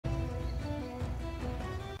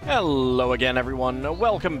Hello again, everyone.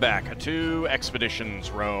 Welcome back to Expeditions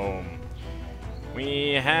Rome.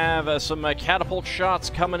 We have some catapult shots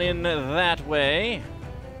coming in that way.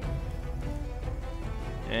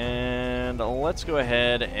 And let's go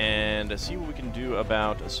ahead and see what we can do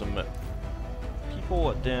about some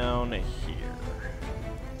people down here.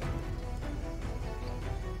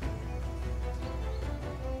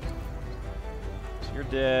 So you're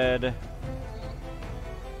dead.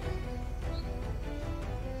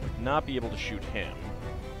 Not be able to shoot him.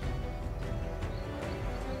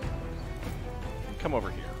 Come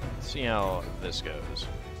over here. Let's see how this goes.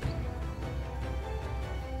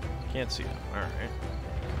 Can't see them. Alright.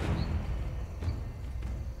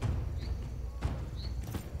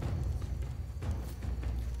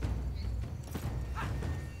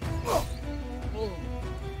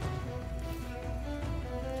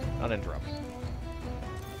 Not interrupting.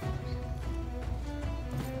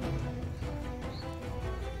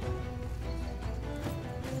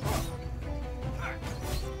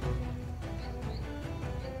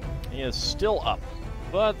 He is still up,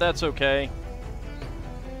 but that's okay.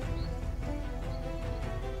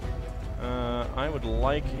 I would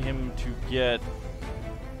like him to get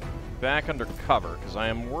back under cover, because I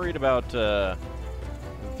am worried about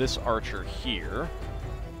this archer here.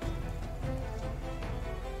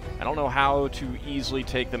 I don't know how to easily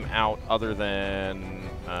take them out other than...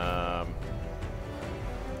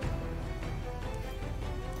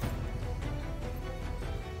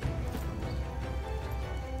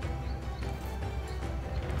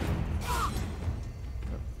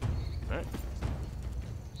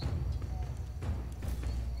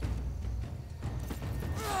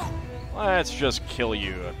 Let's just kill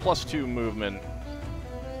you. +2 movement.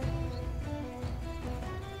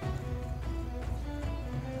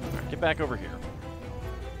 Alright, get back over here.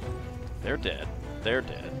 They're dead. They're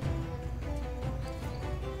dead.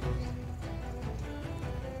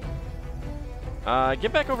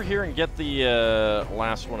 Get back over here and get the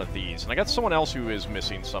last one of these. And I got someone else who is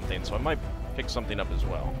missing something, so I might pick something up as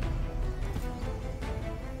well.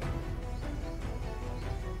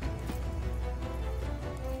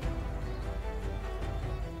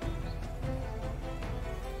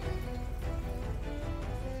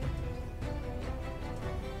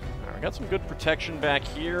 Got some good protection back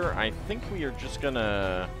here. I think we are just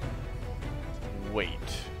gonna wait.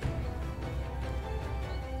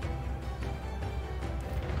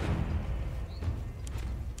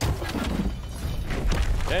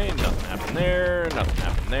 Okay, nothing happened there, nothing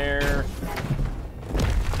happened there,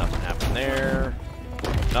 nothing happened there,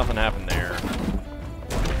 nothing happened there.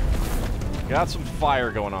 Got some fire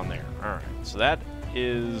going on there. Alright, so that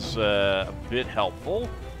is a bit helpful.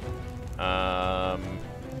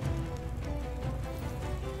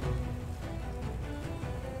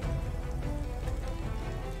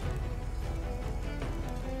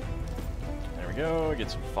 Go, get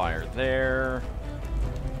some fire there.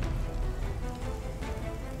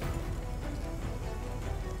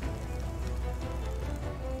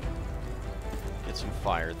 Get some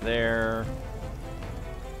fire there.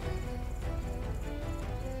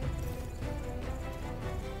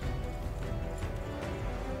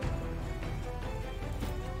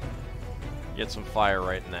 Get some fire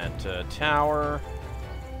right in that tower.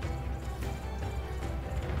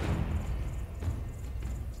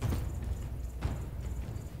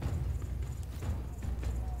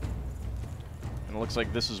 Looks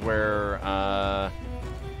like this is where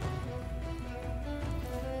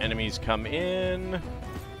enemies come in.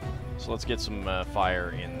 So let's get some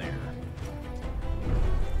fire in there.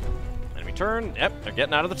 Enemy turn. Yep, they're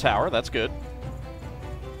getting out of the tower. That's good.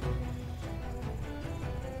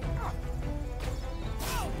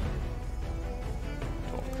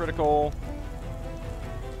 Critical.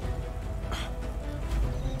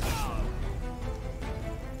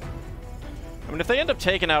 I mean, if they end up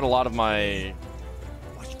taking out a lot of my...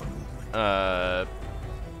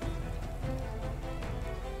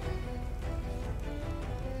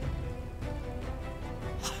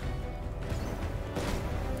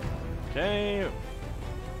 Okay.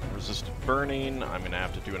 Resisted burning. I'm gonna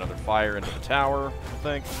have to do another fire into the tower, I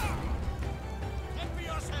think. Temper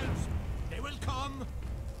yourselves. They will come.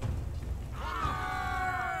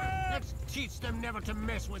 Let's teach them never to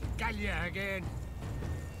mess with Gallia again.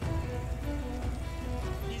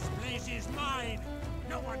 This place is mine.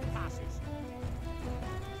 No one passes.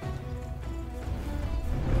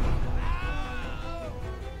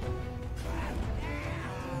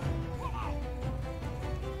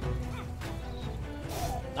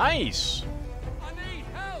 Nice! I need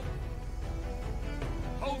help!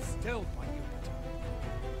 Hold still, my unit.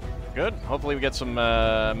 Good. Hopefully we get some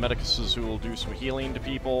medicuses who will do some healing to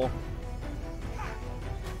people.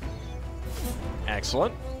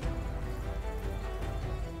 Excellent.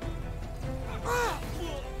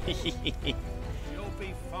 You'll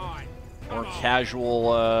be fine. More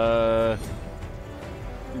casual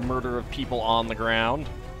murder of people on the ground.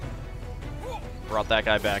 Brought that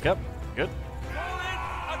guy back up. Good.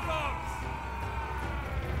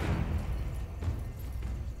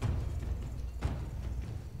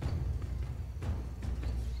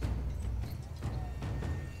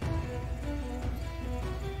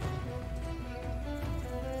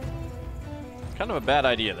 Kind of a bad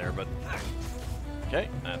idea there, but okay,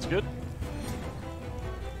 that's good.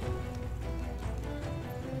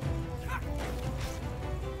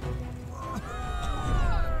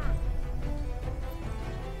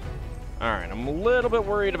 Alright, I'm a little bit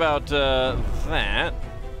worried about that.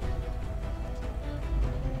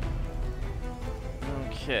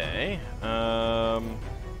 Okay.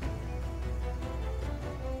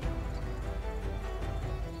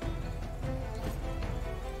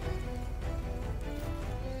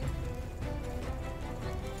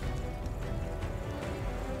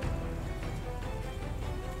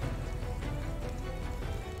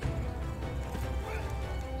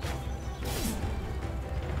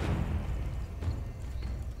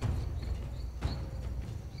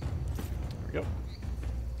 Go.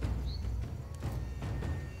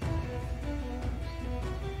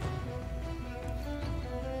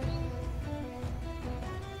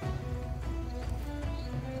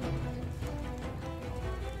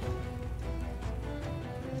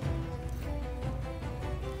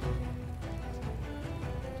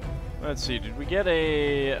 Let's see, did we get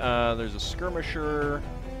a, there's a skirmisher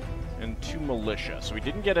and 2 militia, so we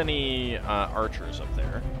didn't get any archers up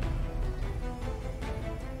there.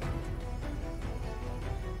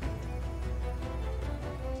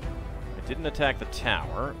 Didn't attack the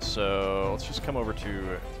tower, so let's just come over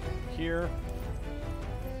to here.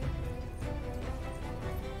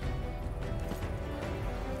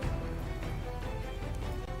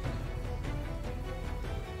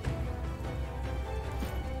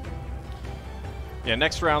 Yeah,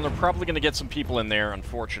 next round they're probably going to get some people in there,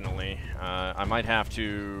 unfortunately. I might have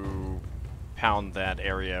to pound that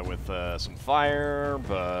area with some fire,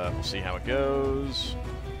 but we'll see how it goes.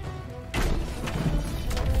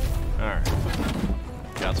 Alright.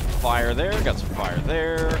 Got some fire there, got some fire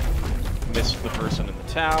there. Missed the person in the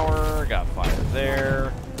tower, got fire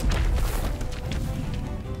there.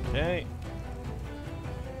 Okay.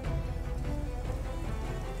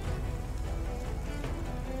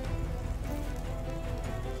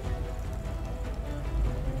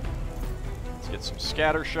 Let's get some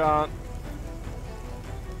scatter shot.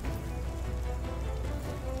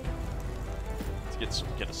 Let's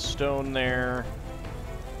get a stone there.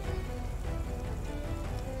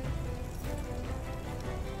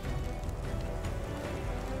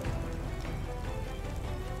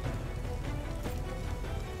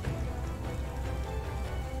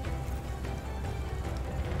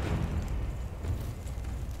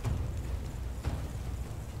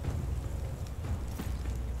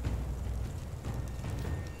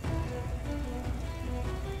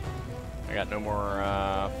 I got no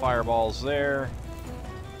more fireballs there.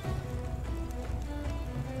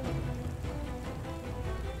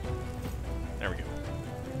 There we go.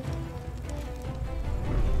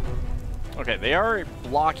 Okay, they are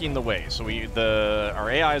blocking the way, so our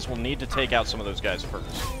AIs will need to take out some of those guys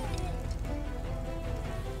first.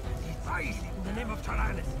 In the name of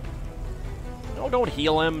Tyrannus. No, don't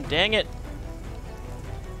heal him. Dang it.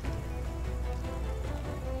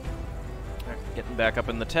 All right, getting back up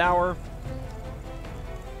in the tower.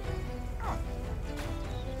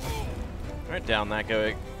 Alright, down that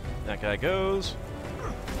guy goes.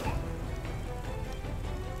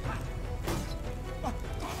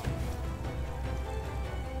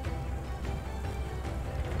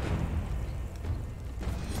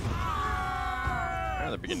 Alright,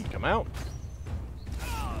 they're beginning to come out.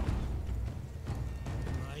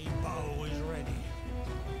 My bow is ready.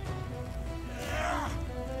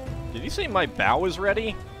 Did you say my bow is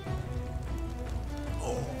ready?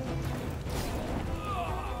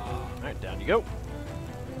 Down you go.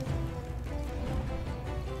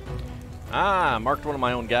 Ah, marked one of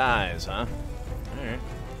my own guys, huh? Alright.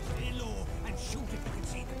 Stay low and shoot if you can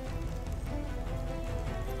see them.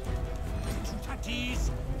 Two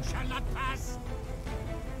tatties shall not pass.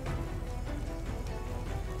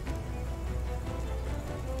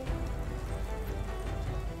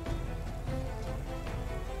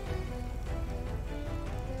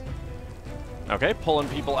 Okay, pulling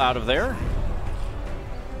people out of there.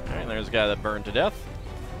 Alright, there's a guy that burned to death.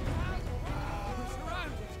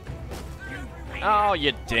 Oh,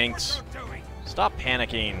 you dinks. Stop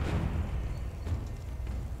panicking.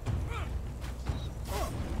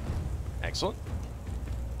 Excellent.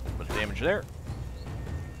 Bit of damage there.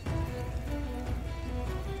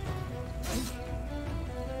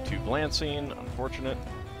 Two glancing, unfortunate.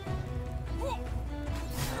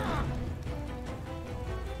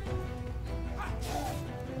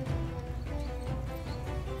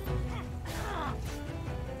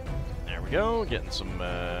 There we go, getting some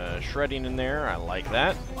shredding in there. I like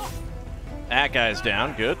that. That guy's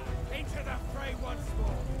down, good. Into the fray once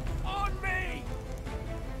more. On me!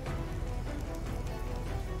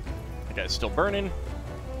 That guy's still burning.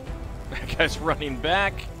 That guy's running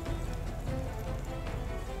back.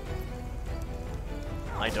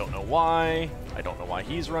 I don't know why. I don't know why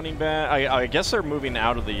he's running back. I guess they're moving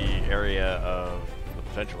out of the area of the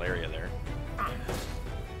potential area there.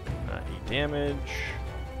 8 damage.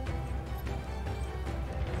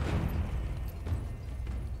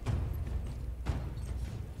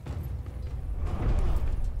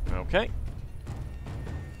 Okay.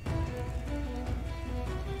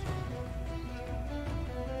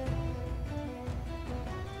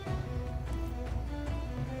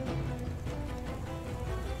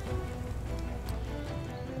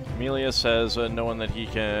 Emilius has no one that he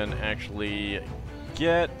can actually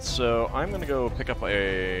get, so I'm going to go pick up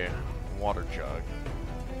a water jug.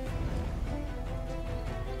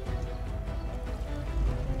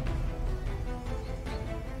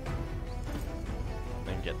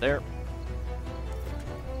 And get there.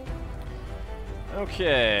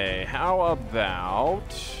 Okay, how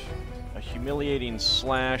about a humiliating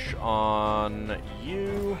slash on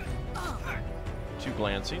you? 2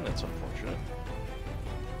 glancing, that's unfortunate.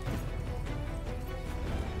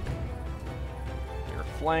 You're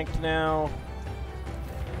flanked now.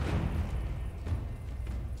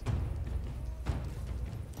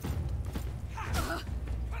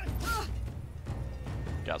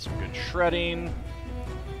 Got some good shredding.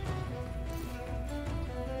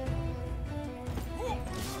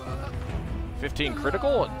 $15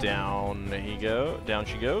 critical. Down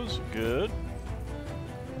she goes. Good.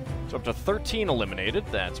 So up to 13 eliminated.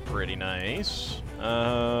 That's pretty nice.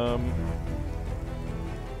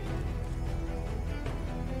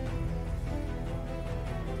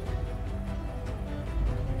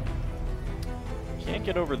 Can't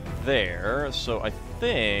get over there, so I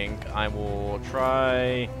think I will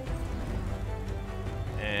try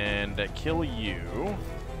and kill you.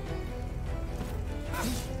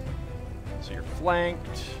 So you're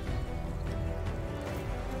flanked.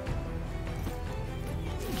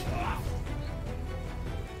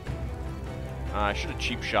 I should have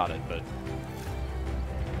cheap shot it, but...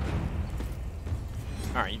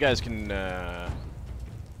 Alright, you guys can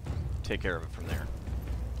take care of it from there.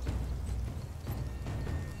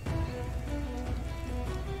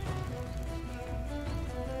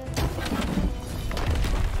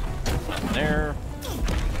 There.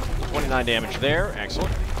 29 damage there.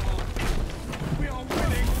 Excellent.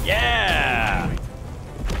 Yeah!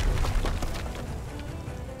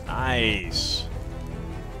 Nice.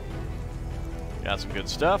 Got some good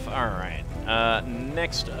stuff. Alright.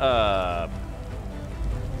 Next up.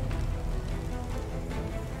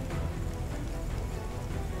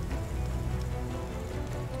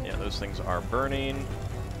 Yeah, those things are burning.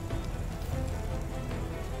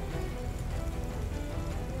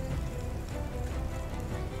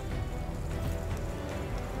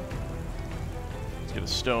 Let's get a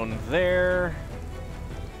stone there.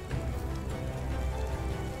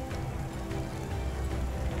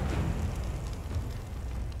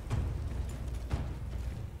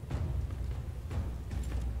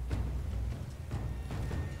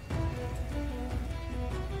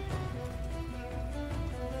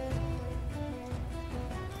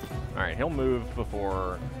 Alright, he'll move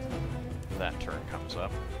before that turn comes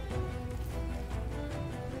up.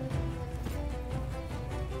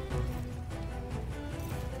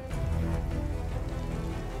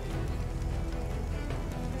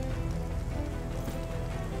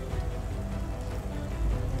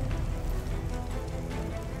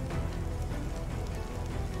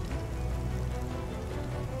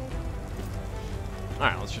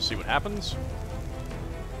 Alright, let's just see what happens.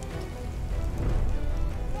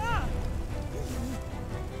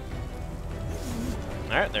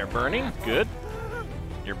 Alright, they're burning. Good.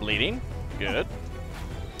 You're bleeding. Good.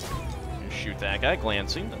 You shoot that guy.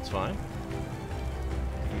 Glancing. That's fine.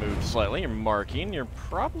 Move slightly. You're marking. You're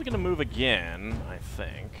probably going to move again, I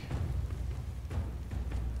think.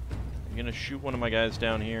 You going to shoot one of my guys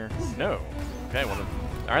down here? No. Okay, one of...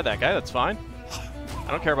 Alright, that guy. That's fine.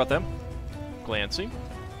 I don't care about them. Glancing.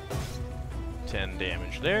 10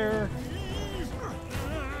 damage there.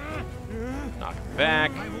 Knock him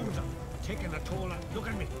back. My wounds are taking a toll. Look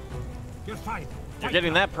at me. You're fine. You're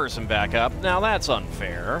getting that person back up. Now that's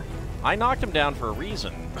unfair. I knocked him down for a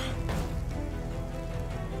reason.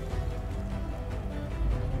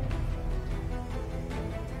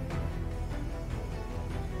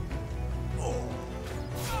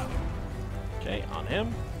 Okay, on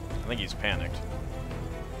him. I think he's panicked.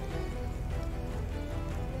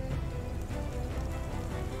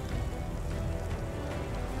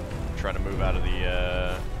 Try to move out of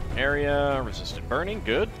the area. Resisted burning.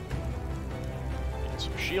 Good. Get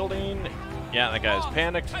some shielding. Yeah, that guy's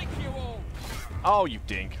panicked. Oh, you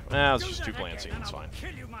dink. Nah, it's just too glancing. It's fine.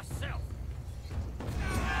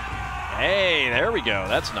 Hey, there we go.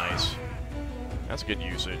 That's nice. That's good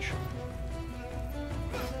usage.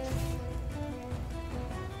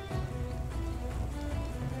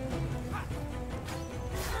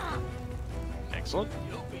 Excellent.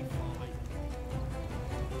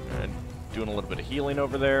 And doing a little bit of healing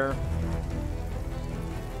over there.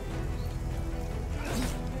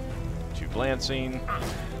 2 glancing.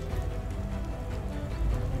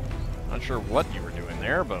 Not sure what you were doing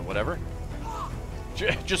there, but whatever.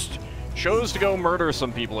 Just chose to go murder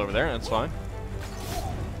some people over there. That's fine.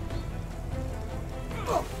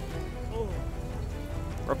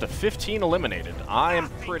 We're up to 15 eliminated. I am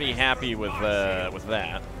pretty happy with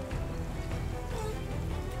that.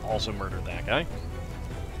 Also murdered that guy.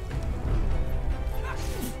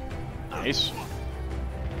 Nice.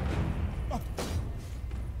 And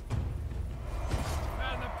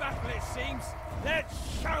the battle, it seems.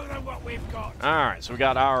 Let's show them what we've got. All right, so we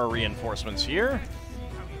got our reinforcements here.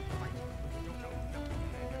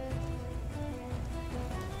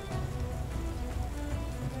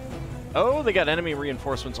 Oh, they got enemy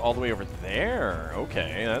reinforcements all the way over there.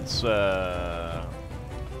 Okay, that's a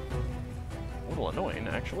little annoying,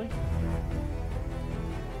 actually.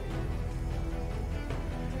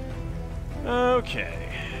 Okay.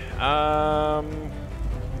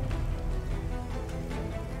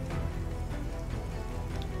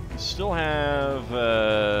 We still have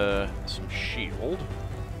some shield.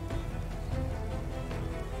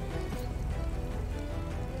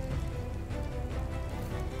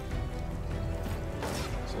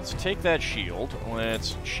 So let's take that shield.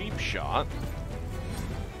 Let's cheap shot.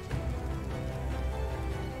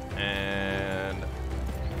 And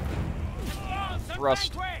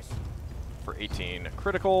thrust for 18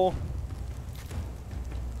 critical.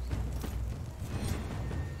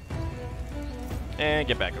 And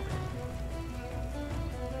get back over here.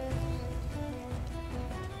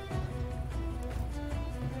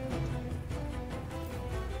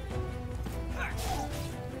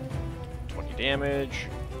 Damage.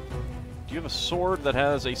 Do you have a sword that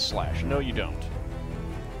has a slash? No, you don't.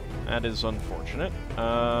 That is unfortunate.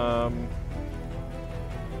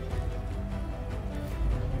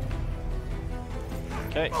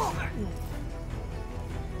 Okay.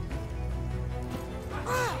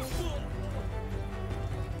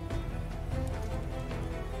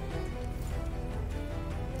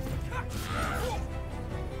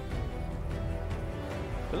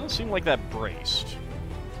 Doesn't seem like that braced.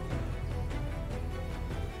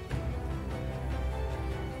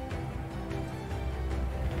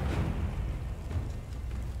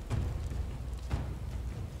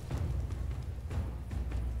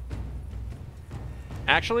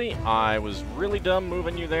 Actually, I was really dumb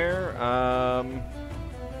moving you there.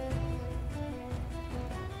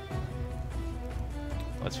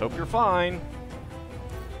 Let's hope you're fine.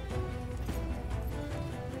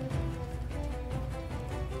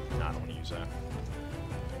 No, I don't want to use that.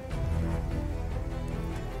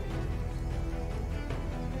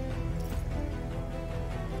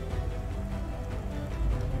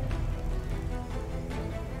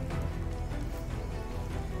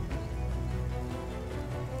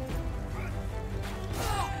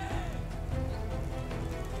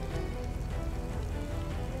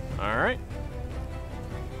 Alright.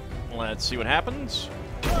 Let's see what happens.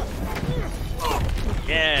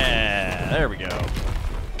 Yeah, there we go.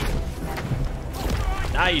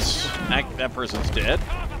 Nice. That person's dead.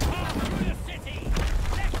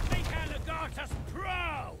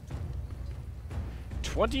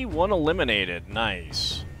 21 eliminated.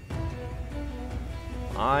 Nice.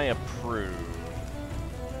 I approve.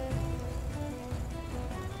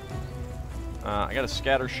 I got a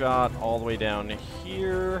scatter shot all the way down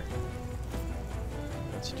here.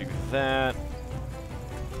 Let's do that.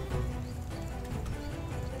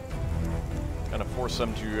 Kind of force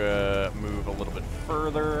them to move a little bit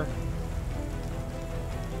further.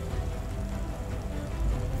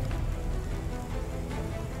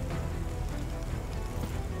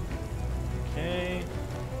 Okay.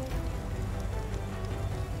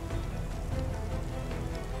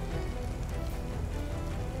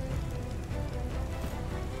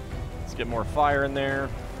 get more fire in there.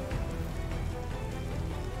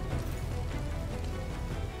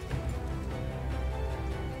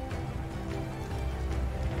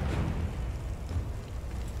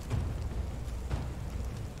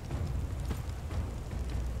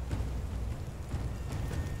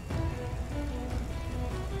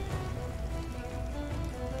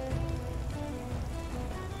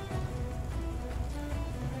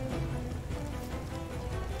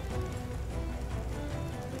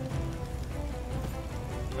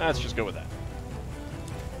 Let's just go with that.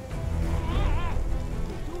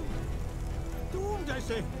 Doomed, I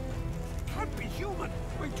say. Can't be human.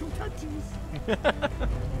 My two tattoos.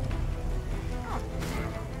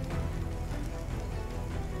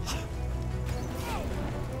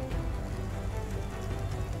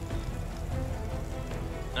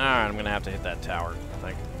 Alright, I'm gonna have to hit that tower, I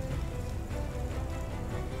think.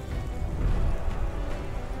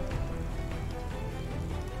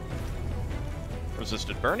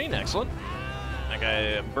 Resisted burning, excellent. That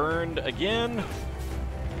guy burned again.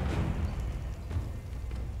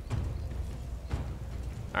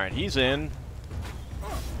 Alright, he's in.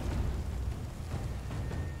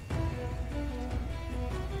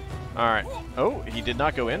 Alright. Oh, he did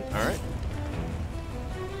not go in. Alright.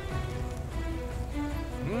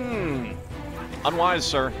 Unwise,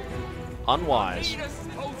 sir. Unwise.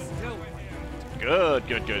 Good,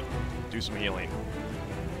 good, good. Do some healing.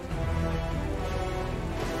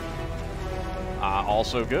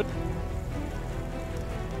 Also good.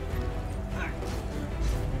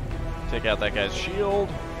 Take out that guy's shield.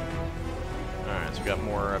 Alright, so we got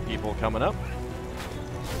more people coming up.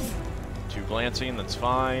 2 glancing, that's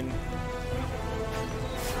fine.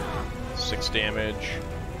 6 damage.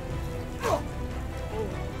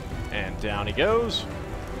 And down he goes.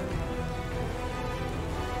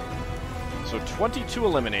 So 22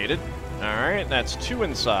 eliminated. Alright, that's 2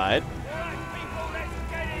 inside.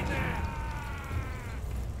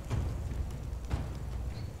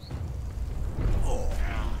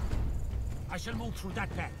 I shall move through that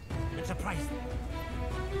path. It's a prize.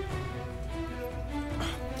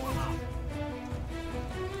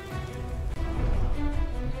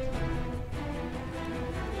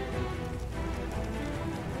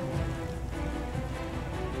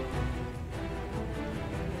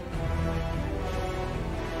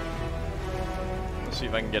 Let's see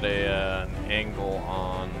if I can get an angle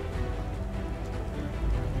on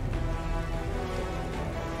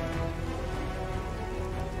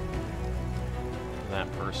that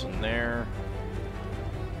person there.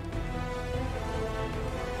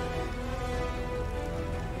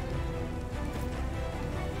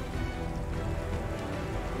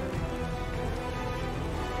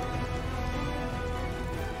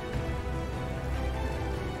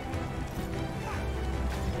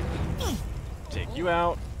 Take you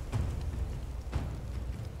out.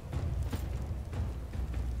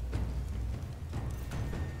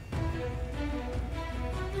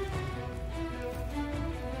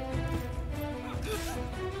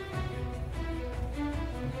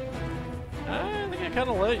 I think I kind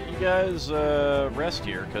of let you guys rest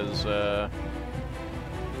here, because I'd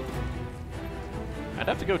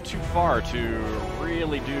have to go too far to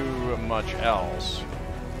really do much else.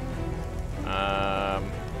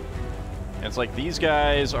 It's like these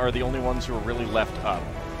guys are the only ones who are really left up.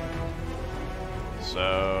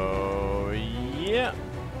 So, yeah.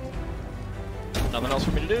 Nothing else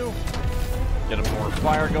for me to do. Get a more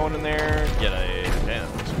fire going in there. Get a... Man,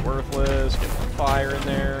 it's worthless. Get more fire in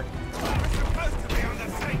there.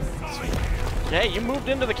 Okay, you moved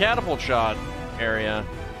into the catapult shot area.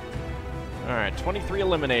 Alright, 23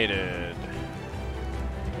 eliminated.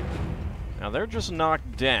 Now they're just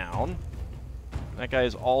knocked down. That guy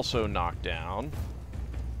is also knocked down.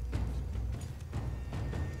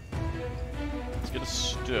 Let's get a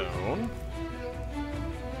stone.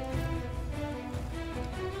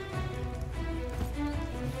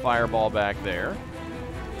 Fireball back there.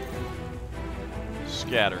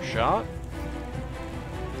 Scatter shot.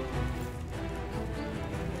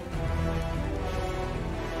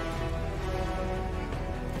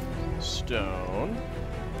 Stone.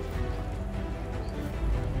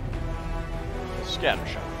 Scatter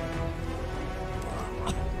shot.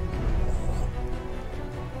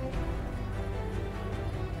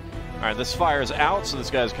 Alright, this fire's out, so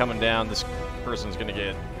this guy's coming down. This person's gonna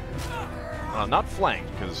get... not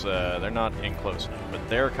flanked, because they're not in close enough, but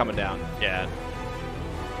they're coming down. Yeah.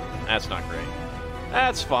 That's not great.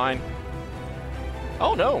 That's fine.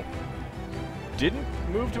 Oh, no. Didn't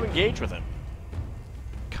move to engage with him.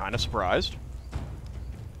 Kind of surprised.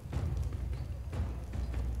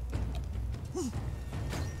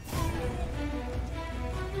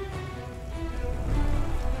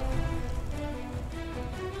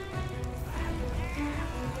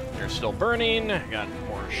 They're still burning. Got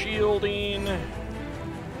more shielding.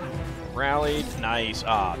 Rallied. Nice.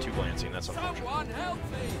 Ah, 2 glancing. That's unfortunate. Someone help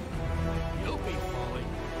me! You'll be fine.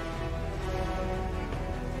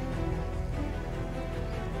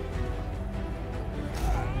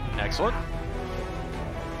 Excellent. I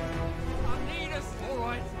need us. All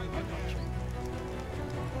right.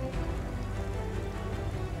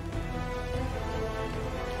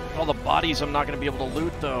 All the bodies I'm not going to be able to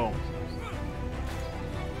loot, though.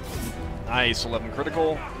 Nice. 11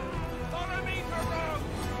 critical. Follow me for road.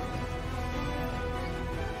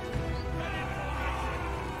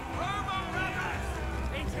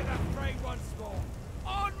 Into the fray once more.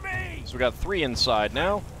 On me! So we got 3 inside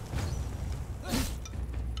now.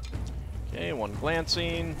 Okay, 1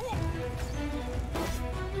 glancing.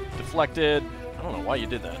 Deflected. I don't know why you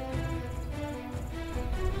did that.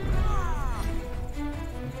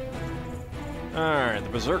 Alright, the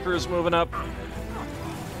Berserker is moving up.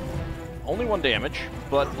 Only 1 damage,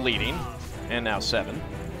 but bleeding. And now 7.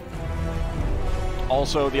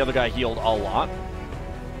 Also, the other guy healed a lot.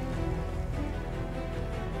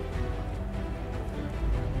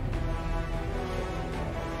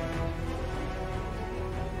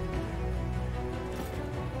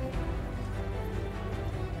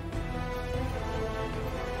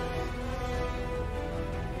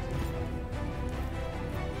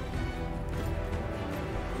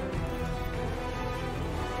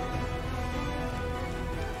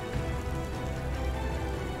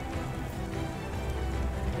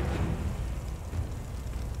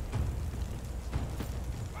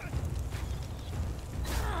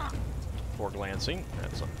 Glancing.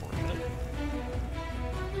 That's unfortunate.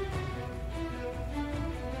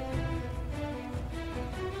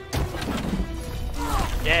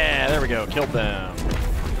 Yeah, there we go. Killed them.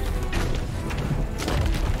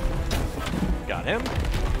 Got him.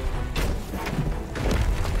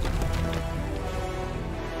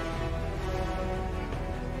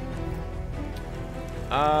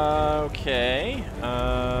 Okay.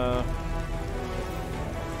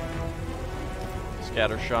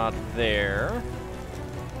 Scatter shot there.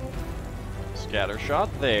 Scatter shot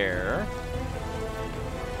there.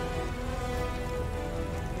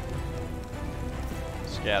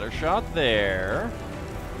 Scatter shot there.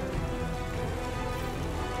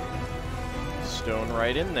 Stone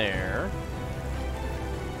right in there.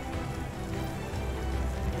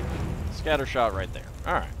 Scatter shot right there.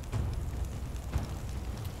 Alright.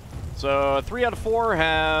 So 3 out of 4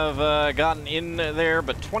 have gotten in there,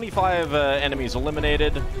 but 25 enemies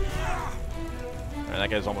eliminated. That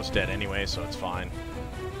guy's almost dead anyway, so it's fine.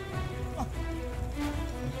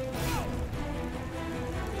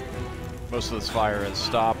 Most of this fire has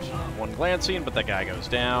stopped. 1 glancing, but that guy goes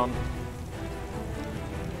down.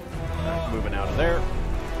 Moving out of there.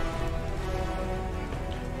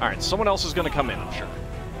 Alright, someone else is going to come in, I'm sure.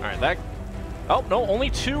 Alright, that... Oh, no, only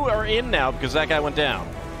 2 are in now because that guy went down.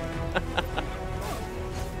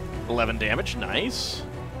 11 damage, nice.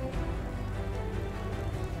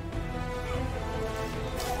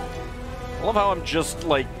 I love how I'm just,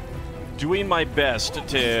 like, doing my best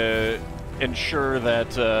to ensure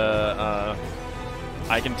that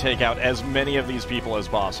I can take out as many of these people as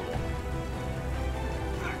possible.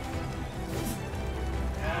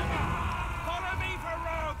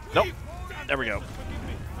 Nope. There we go.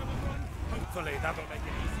 Hopefully that'll make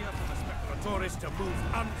it easier for the Speculatores to move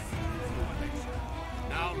unseen through a nation.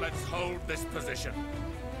 Now let's hold this position.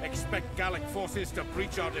 Expect Gallic forces to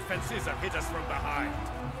breach our defenses and hit us from behind.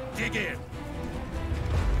 Dig in.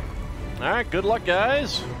 Alright, good luck,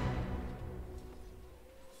 guys.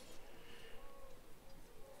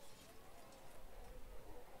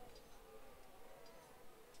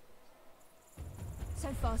 So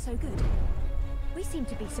far, so good. We seem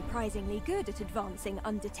to be surprisingly good at advancing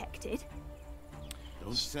undetected.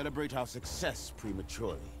 Don't celebrate our success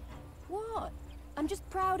prematurely. What? I'm just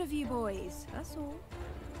proud of you boys, that's all.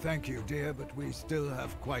 Thank you, dear, but we still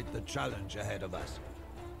have quite the challenge ahead of us.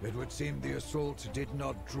 It would seem the assault did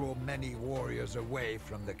not draw many warriors away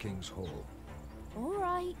from the King's Hall. All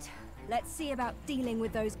right. Let's see about dealing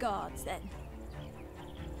with those guards, then.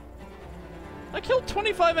 I killed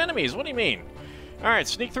 25 enemies, what do you mean? Alright,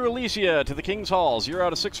 sneak through Elysia to the King's Hall. 0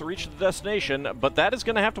 out of 6 will reach the destination, but that is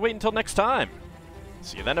going to have to wait until next time.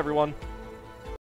 See you then, everyone.